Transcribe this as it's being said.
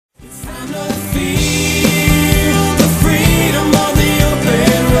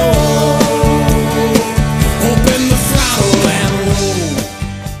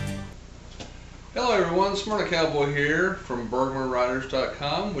from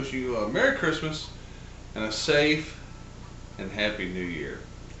BurglarRiders.com, wishing you a Merry Christmas and a safe and Happy New Year.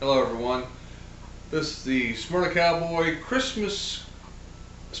 Hello everyone, this is the Smyrna Cowboy Christmas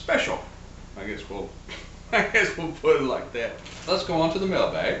special. I guess we'll put it like that. Let's go on to the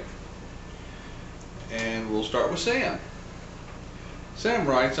mailbag, and we'll start with Sam. Sam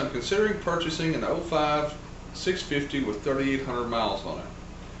writes, I'm considering purchasing an 05 650 with 3,800 miles on it.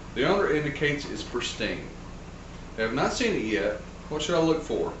 The owner indicates it's pristine. I have not seen it yet. What should I look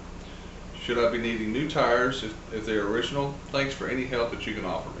for? Should I be needing new tires if they're original? Thanks for any help that you can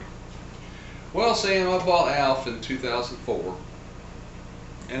offer me. Well, Sam, I bought Alf in 2004,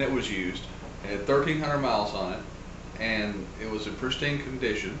 and it was used. It had 1,300 miles on it, and it was in pristine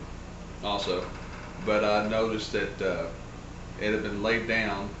condition also, but I noticed that it had been laid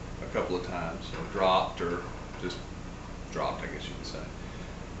down a couple of times, or dropped, or just dropped, I guess you could say.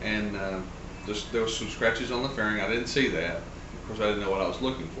 And there was some scratches on the fairing. I didn't see that. Of course, I didn't know what I was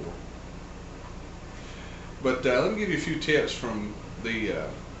looking for. But let me give you a few tips from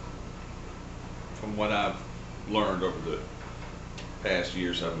what I've learned over the past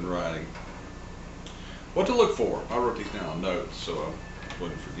years I've been riding. What to look for. I wrote these down on notes so I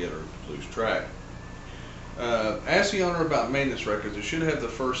wouldn't forget or lose track. Ask the owner about maintenance records. It should have the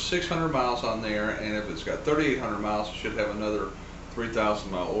first 600 miles on there, and if it's got 3,800 miles, it should have another 3,000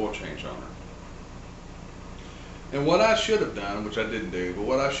 mile oil change on it. And what I should have done, which I didn't do, but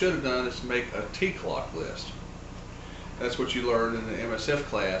what I should have done is make a T-clock list. That's what you learned in the MSF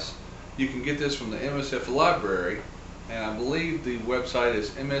class. You can get this from the MSF library, and I believe the website is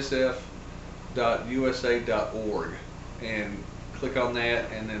msf.usa.org. And click on that,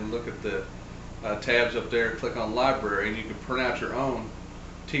 and then look at the tabs up there, click on library, and you can print out your own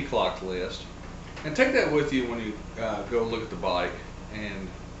T-clock list. And take that with you when you go look at the bike, and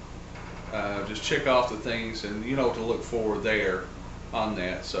just check off the things, and you know what to look for there on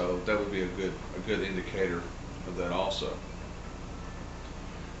that. So that would be a good indicator of that also.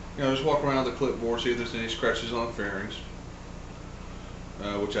 You know, just walk around the clipboard, see if there's any scratches on the fairings,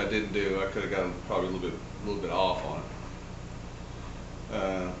 which I didn't do. I could have gotten probably a little bit off on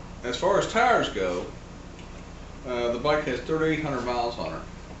it. As far as tires go, the bike has 3,800 miles on her.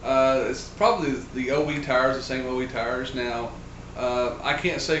 It's probably the OE tires, the same OE tires. Now, I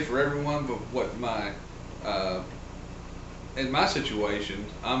can't say for everyone, but in my situation,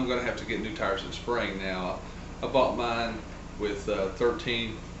 I'm going to have to get new tires in spring. Now, I bought mine with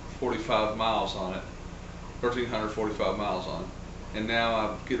 1,345 miles on it, 1,345 miles on it, and now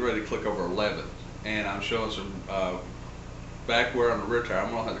I'm getting ready to click over 11, and I'm showing some back wear on the rear tire.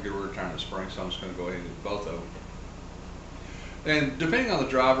 I'm going to have to get a rear tire in the spring, so I'm just going to go ahead and do both of them. And depending on the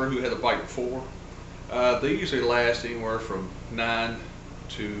driver who had the bike before, they usually last anywhere from 9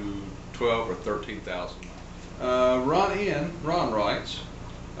 to 12 or 13,000. Ron writes,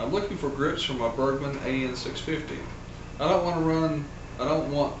 I'm looking for grips for my Bergman AN 650. I don't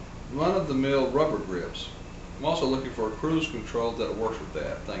want run-of-the-mill rubber grips. I'm also looking for a cruise control that works with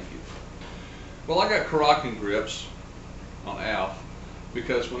that. Thank you. Well, I got Karakin grips on Alf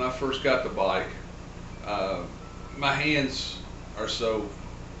because when I first got the bike, my hands are so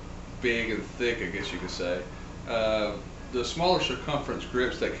big and thick, I guess you could say. The smaller circumference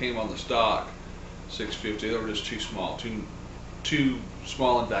grips that came on the stock 650, they were just too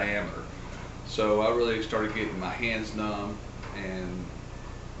small in diameter. So I really started getting my hands numb, and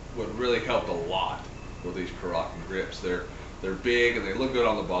what really helped a lot with these Karakin grips, they're big and they look good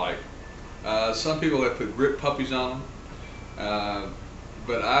on the bike. Some people have put grip puppies on them,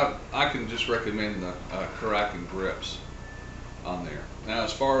 but I can just recommend the Karakin grips on there. Now,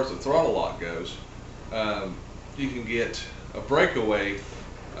 as far as the throttle lock goes, you can get a breakaway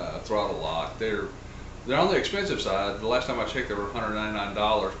throttle lock. They're on the expensive side. The last time I checked, they were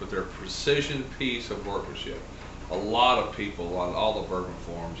 $199, but they're a precision piece of workmanship. A lot of people on all the Bergman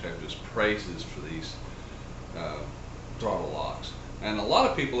forums have just praises for these throttle locks, and a lot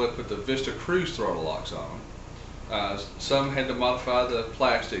of people have put the Vista Cruise throttle locks on them. Some had to modify the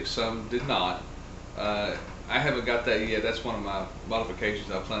plastic, some did not. I haven't got that yet. That's one of my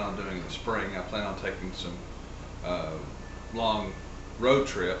modifications I plan on doing in the spring. I plan on taking some long road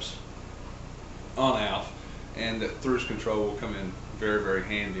trips on Alf, and that cruise control will come in very, very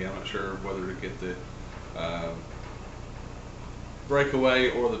handy. I'm not sure whether to get the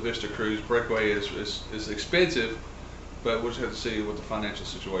breakaway or the Vista Cruise. Breakaway is expensive, but we'll just have to see what the financial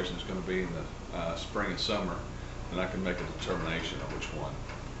situation is going to be in the spring and summer, and I can make a determination of which one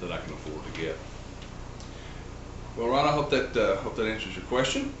that I can afford to get. Well, Ron, I hope that answers your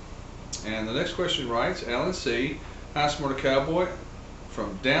question. And the next question writes, Alan C. Hi, Smyrna Cowboy,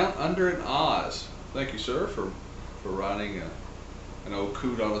 from down under in Oz. Thank you, sir, for for riding an old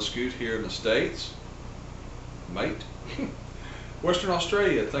coot on a scoot here in the States. Mate. Western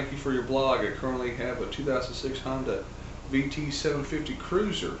Australia, thank you for your blog. I currently have a 2006 Honda VT 750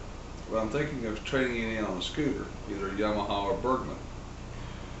 Cruiser. Well, I'm thinking of trading it in on a scooter, either Yamaha or Bergman.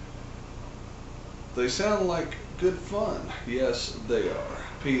 They sound like good fun. Yes, they are.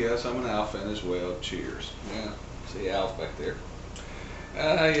 P.S. I'm an Alf fan as well. Cheers. Yeah, see Alf back there.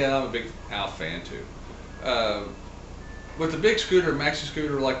 Yeah, I'm a big Alf fan too. With the big scooter, maxi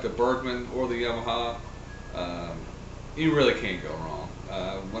scooter like the Bergman or the Yamaha, you really can't go wrong.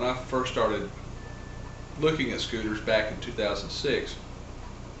 When I first started looking at scooters back in 2006,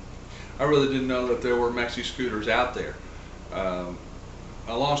 I really didn't know that there were maxi scooters out there.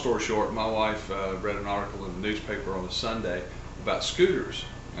 A long story short, my wife read an article in the newspaper on a Sunday about scooters,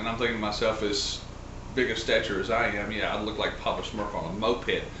 and I'm thinking to myself, as big a stature as I am, yeah, I look like Papa Smurf on a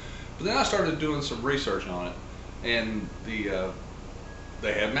moped. But then I started doing some research on it, and they have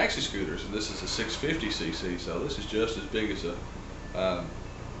maxi scooters, and this is a 650cc, so this is just as big as a I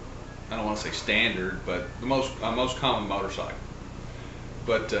don't want to say standard, but the most common motorcycle.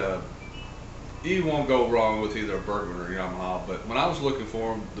 But you won't go wrong with either a Bergman or a Yamaha. But when I was looking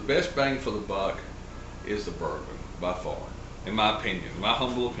for them, the best bang for the buck is the Bergman by far, in my opinion, my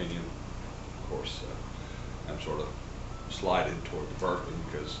humble opinion. Of course, I'm sort of slided toward the Bergman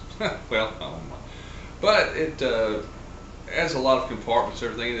because, well, I don't know. But it has a lot of compartments and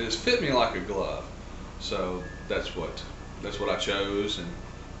everything. It has fit me like a glove, so that's what I chose. And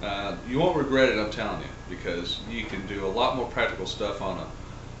you won't regret it, I'm telling you, because you can do a lot more practical stuff on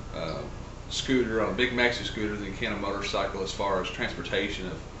a scooter, on a big maxi scooter, than you can a motorcycle as far as transportation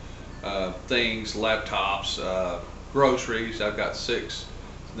of things, laptops, groceries. I've got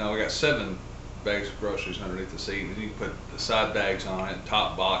 7 bags of groceries underneath the seat, and you can put the side bags on it,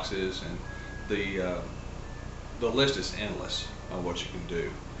 top boxes, and the list is endless on what you can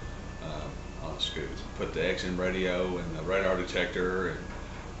do on a scooter. Put the XM radio and the radar detector,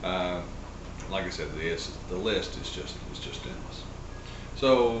 and like I said, the list is just endless.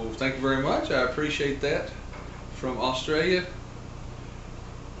 So thank you very much. I appreciate that from Australia.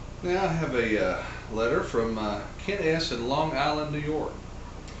 Now I have a letter from Kent S. in Long Island, New York.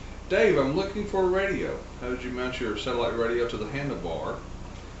 Dave, I'm looking for a radio. How did you mount your satellite radio to the handlebar?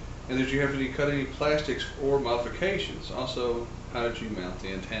 And did you have to cut any plastics or modifications? Also, how did you mount the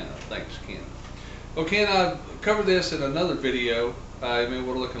antenna? Thanks, Ken. Well, Ken, I covered this in another video. I may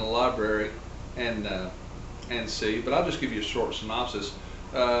want to look in the library and see, but I'll just give you a short synopsis.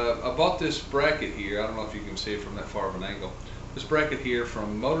 I bought this bracket here. I don't know if you can see it from that far of an angle. This bracket here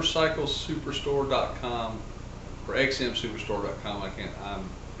from motorcyclesuperstore.com or xmsuperstore.com.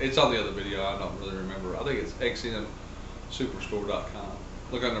 It's on the other video. I don't really remember. I think it's xmsuperstore.com.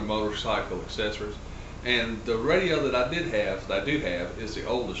 Look under motorcycle accessories. And the radio that I do have, is the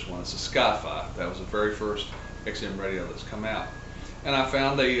oldest one. It's a Sky-Fi. That was the very first XM radio that's come out. And I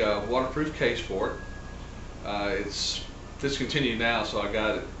found a waterproof case for it. It's discontinued now, so I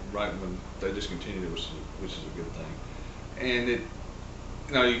got it right when they discontinued it, which is a good thing. And it,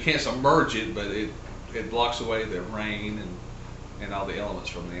 you can't submerge it, but it blocks away the rain and all the elements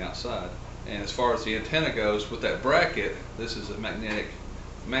from the outside. And as far as the antenna goes, with that bracket, this is a magnetic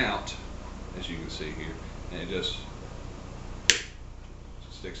mount, as you can see here, and it just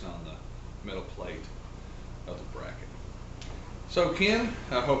sticks on the metal plate of the bracket. So Ken,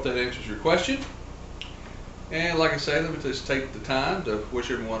 I hope that answers your question. And like I say, let me just take the time to wish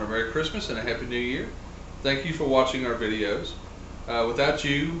everyone a Merry Christmas and a Happy New Year. Thank you for watching our videos. Without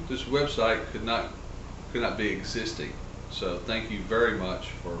you, this website could not be existing. So thank you very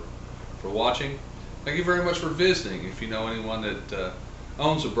much for watching. Thank you very much for visiting. If you know anyone that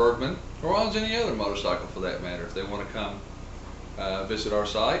owns a Bergman or owns any other motorcycle for that matter, if they want to come visit our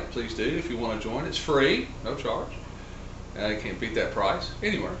site, please do. If you want to join, it's free, no charge. You can't beat that price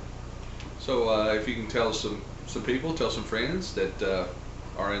anywhere. So if you can tell some people, tell some friends that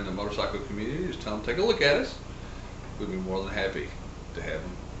are in the motorcycle community, just tell them take a look at us. We'd be more than happy to have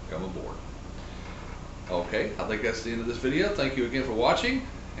them come aboard. Okay, I think that's the end of this video. Thank you again for watching,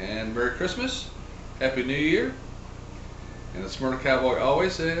 and Merry Christmas, Happy New Year. And the Smyrna Cowboy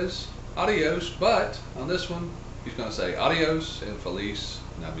always says adios, but on this one, he's going to say adios and Feliz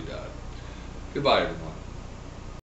Navidad. Goodbye, everyone.